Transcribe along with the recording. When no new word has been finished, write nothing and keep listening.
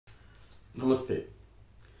Namaste.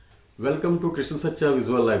 Welcome to Krishna Satya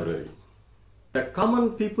Visual Library. The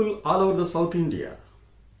common people all over the South India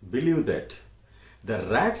believe that the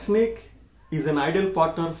rat snake is an ideal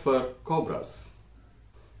partner for cobras.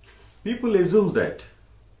 People assume that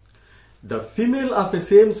the female of a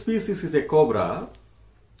same species is a cobra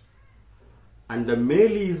and the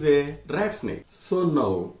male is a rat snake. So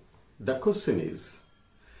now the question is,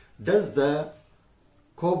 does the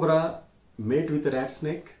cobra mate with a rat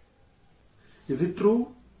snake? Is it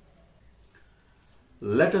true?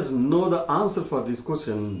 Let us know the answer for this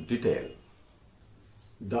question in detail.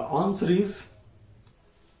 The answer is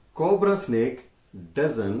cobra snake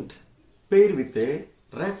doesn't pair with a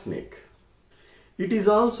rat snake. It is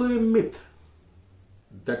also a myth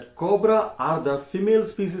that cobra are the female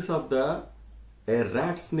species of a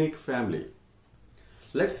rat snake family.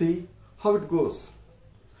 Let's see how it goes.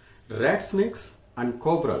 Rat snakes and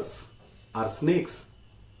cobras are snakes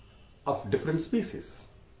of different species.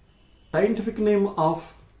 Scientific name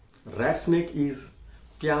of rat snake is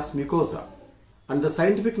Ptyas mucosa and the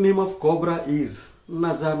scientific name of cobra is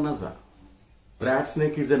Naja. Rat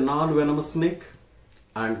snake is a non-venomous snake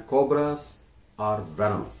and cobras are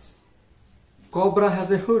venomous. Cobra has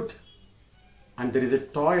a hood and there is a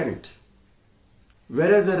toy on it,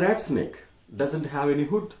 whereas a rat snake doesn't have any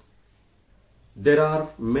hood. There are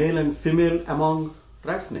male and female among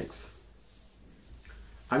rat snakes,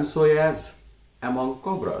 and so as among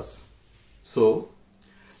cobras. So,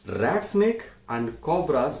 rat snake and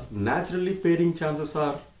cobras naturally pairing chances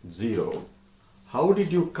are 0. How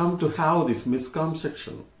did you come to have this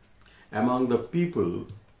misconception among the people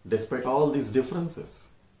despite all these differences?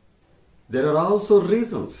 There are also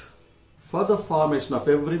reasons for the formation of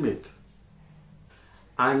every myth,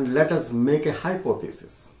 and let us make a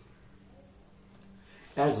hypothesis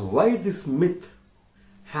as why this myth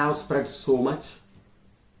has spread so much.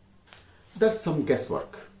 That's some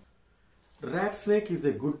guesswork. Rat snake is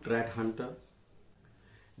a good rat hunter.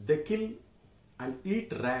 They kill and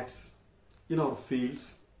eat rats in our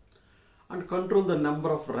fields and control the number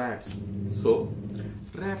of rats. So,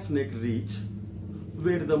 rat snake reach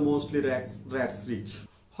where the mostly rats reach.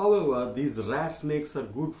 However, these rat snakes are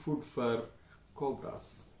good food for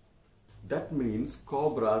cobras. That means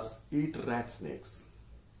cobras eat rat snakes.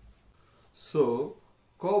 So,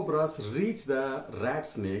 cobras reach the rat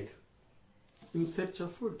snake in search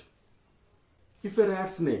of food. If a rat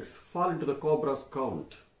snake fall into the cobra's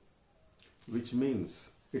count, which means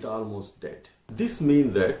it almost dead. This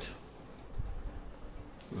means that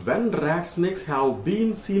when rat snakes have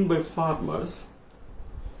been seen by farmers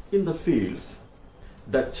in the fields,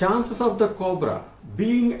 the chances of the cobra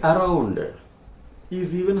being around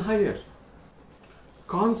is even higher.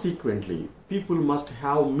 Consequently, people must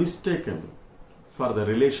have mistaken for the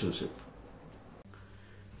relationship.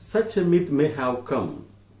 Such a myth may have come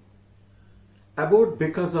about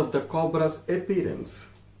because of the cobra's appearance,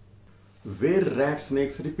 where rat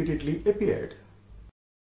snakes repeatedly appeared.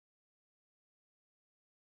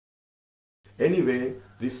 Anyway,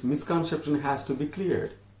 this misconception has to be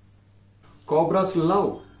cleared. Cobras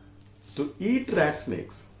love to eat rat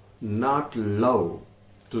snakes, not love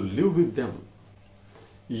to live with them.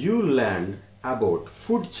 You learned about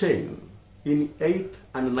food chain in 8th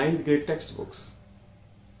and 9th grade textbooks.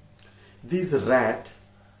 These rat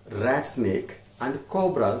snake and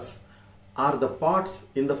cobras are the parts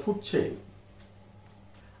in the food chain,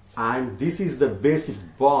 and this is the basic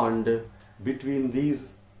bond between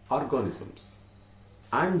these organisms,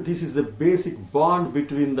 and this is the basic bond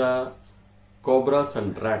between the cobras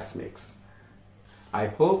and rat snakes. I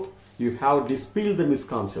hope you have dispelled the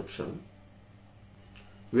misconception.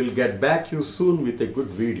 We'll get back to you soon with a good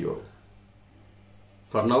video.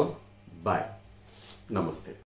 For now, bye. Namaste.